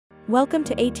Welcome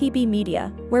to ATB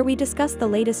Media, where we discuss the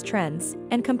latest trends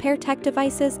and compare tech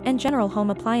devices and general home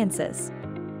appliances.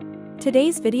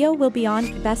 Today's video will be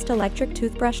on Best Electric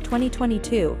Toothbrush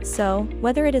 2022, so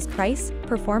whether it is price,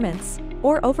 performance,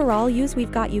 or overall use,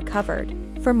 we've got you covered.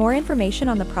 For more information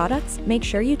on the products, make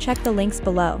sure you check the links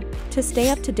below. To stay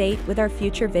up to date with our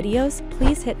future videos,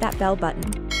 please hit that bell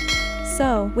button.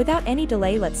 So, without any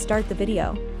delay, let's start the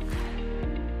video.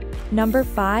 Number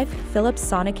 5. Philips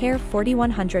Sonicare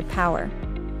 4100 Power.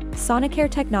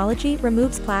 Sonicare technology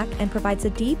removes plaque and provides a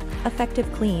deep, effective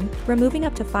clean, removing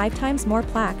up to 5 times more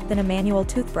plaque than a manual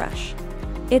toothbrush.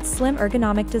 Its slim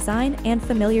ergonomic design and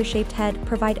familiar-shaped head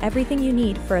provide everything you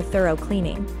need for a thorough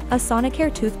cleaning. A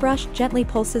Sonicare toothbrush gently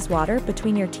pulses water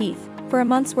between your teeth for a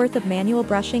month's worth of manual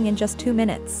brushing in just 2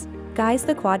 minutes. Guys,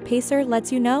 the Quad Pacer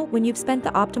lets you know when you've spent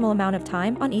the optimal amount of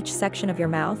time on each section of your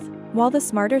mouth, while the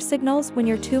Smarter signals when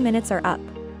your 2 minutes are up.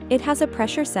 It has a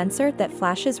pressure sensor that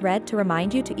flashes red to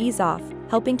remind you to ease off,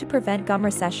 helping to prevent gum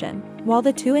recession, while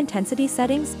the 2 intensity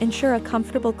settings ensure a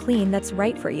comfortable clean that's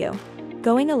right for you.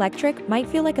 Going electric might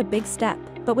feel like a big step,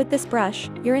 but with this brush,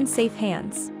 you're in safe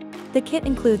hands. The kit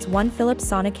includes one Philips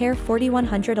Sonicare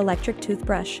 4100 electric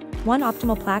toothbrush, one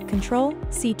optimal plaque control,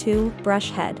 C2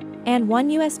 brush head, and one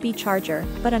USB charger,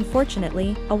 but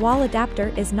unfortunately, a wall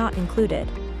adapter is not included.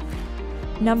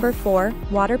 Number 4.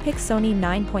 Waterpik Sony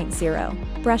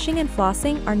 9.0. Brushing and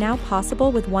flossing are now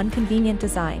possible with one convenient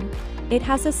design. It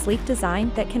has a sleek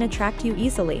design that can attract you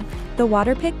easily. The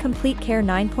Waterpik Complete Care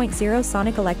 9.0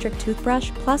 Sonic Electric Toothbrush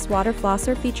Plus Water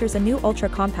Flosser features a new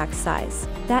ultra-compact size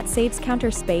that saves counter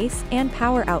space and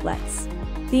power outlets.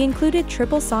 The included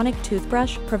triple sonic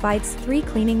toothbrush provides 3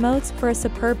 cleaning modes for a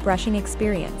superb brushing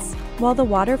experience, while the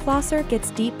water flosser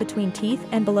gets deep between teeth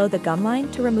and below the gum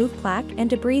line to remove plaque and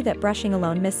debris that brushing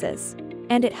alone misses.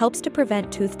 And it helps to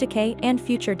prevent tooth decay and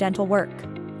future dental work.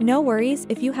 No worries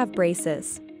if you have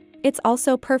braces. It's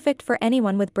also perfect for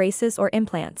anyone with braces or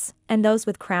implants, and those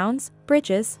with crowns,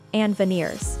 bridges, and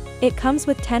veneers. It comes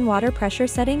with 10 water pressure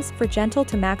settings for gentle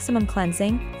to maximum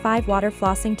cleansing, 5 water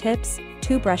flossing tips,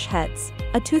 2 brush heads,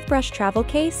 a toothbrush travel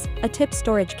case, a tip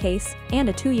storage case, and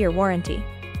a 2-year warranty.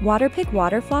 Waterpik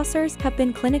water flossers have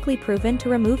been clinically proven to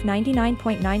remove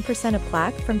 99.9% of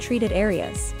plaque from treated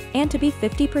areas, and to be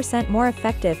 50% more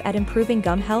effective at improving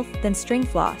gum health than string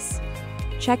floss.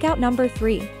 Check out Number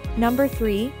 3. Number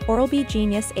 3. Oral-B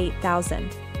Genius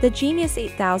 8000. The Genius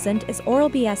 8000 is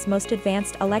Oral-B's most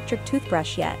advanced electric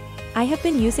toothbrush yet. I have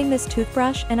been using this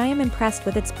toothbrush and I am impressed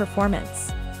with its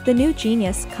performance. The new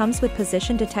Genius comes with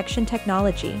position detection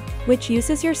technology, which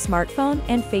uses your smartphone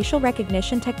and facial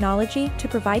recognition technology to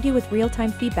provide you with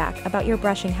real-time feedback about your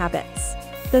brushing habits.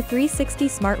 The 360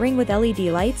 Smart Ring with LED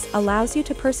lights allows you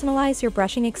to personalize your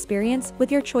brushing experience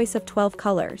with your choice of 12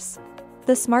 colors.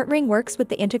 The Smart Ring works with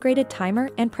the integrated timer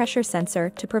and pressure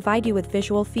sensor to provide you with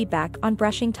visual feedback on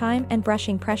brushing time and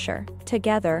brushing pressure.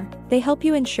 Together, they help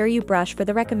you ensure you brush for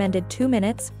the recommended 2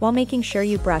 minutes while making sure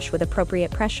you brush with appropriate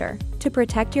pressure to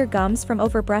protect your gums from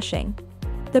overbrushing.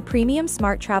 The premium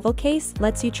Smart Travel Case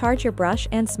lets you charge your brush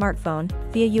and smartphone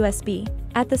via USB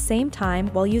at the same time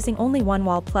while using only one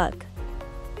wall plug.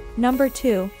 Number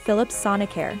 2. Philips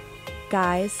Sonicare.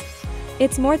 Guys,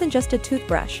 it's more than just a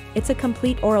toothbrush, it's a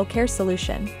complete oral care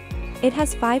solution. It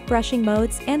has 5 brushing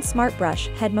modes and smart brush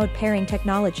head mode pairing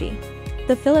technology.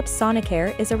 The Philips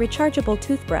Sonicare is a rechargeable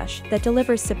toothbrush that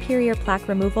delivers superior plaque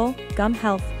removal, gum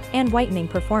health, and whitening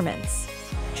performance.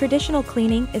 Traditional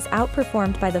cleaning is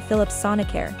outperformed by the Philips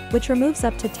Sonicare, which removes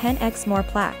up to 10x more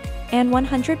plaque and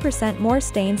 100% more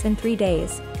stains in 3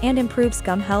 days, and improves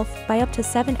gum health by up to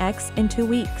 7x in 2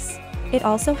 weeks. It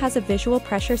also has a visual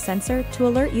pressure sensor to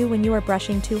alert you when you are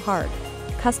brushing too hard.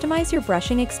 Customize your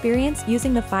brushing experience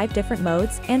using the 5 different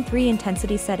modes and 3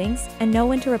 intensity settings, and know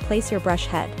when to replace your brush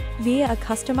head via a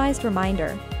customized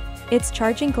reminder. Its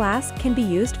charging glass can be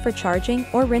used for charging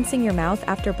or rinsing your mouth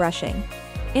after brushing.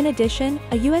 In addition,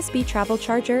 a USB travel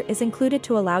charger is included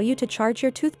to allow you to charge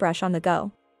your toothbrush on the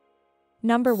go.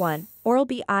 Number 1.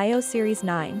 Oral-B IO Series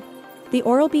 9. The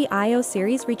Oral-B IO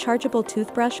Series rechargeable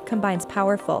toothbrush combines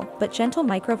powerful but gentle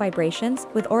micro vibrations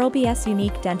with Oral-B's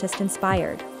unique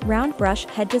dentist-inspired round brush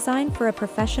head design for a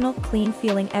professional, clean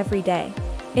feeling every day.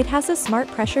 It has a smart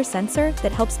pressure sensor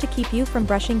that helps to keep you from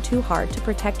brushing too hard to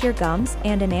protect your gums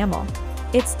and enamel.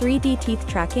 Its 3D teeth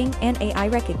tracking and AI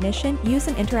recognition use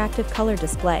an interactive color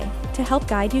display to help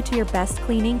guide you to your best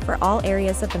cleaning for all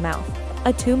areas of the mouth.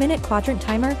 A 2-minute quadrant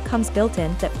timer comes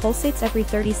built-in that pulsates every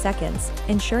 30 seconds,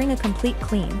 ensuring a complete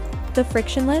clean. The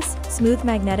frictionless, smooth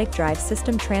magnetic drive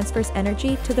system transfers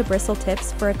energy to the bristle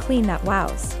tips for a clean that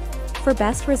wows. For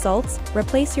best results,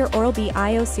 replace your Oral-B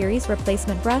IO series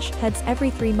replacement brush heads every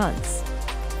 3 months.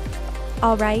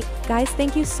 Alright, guys,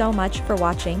 thank you so much for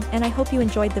watching and I hope you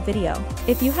enjoyed the video.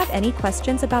 If you have any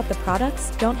questions about the products,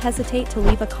 don't hesitate to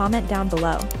leave a comment down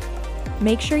below.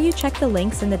 Make sure you check the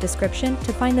links in the description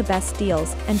to find the best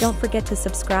deals and don't forget to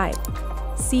subscribe.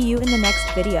 See you in the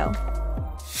next video.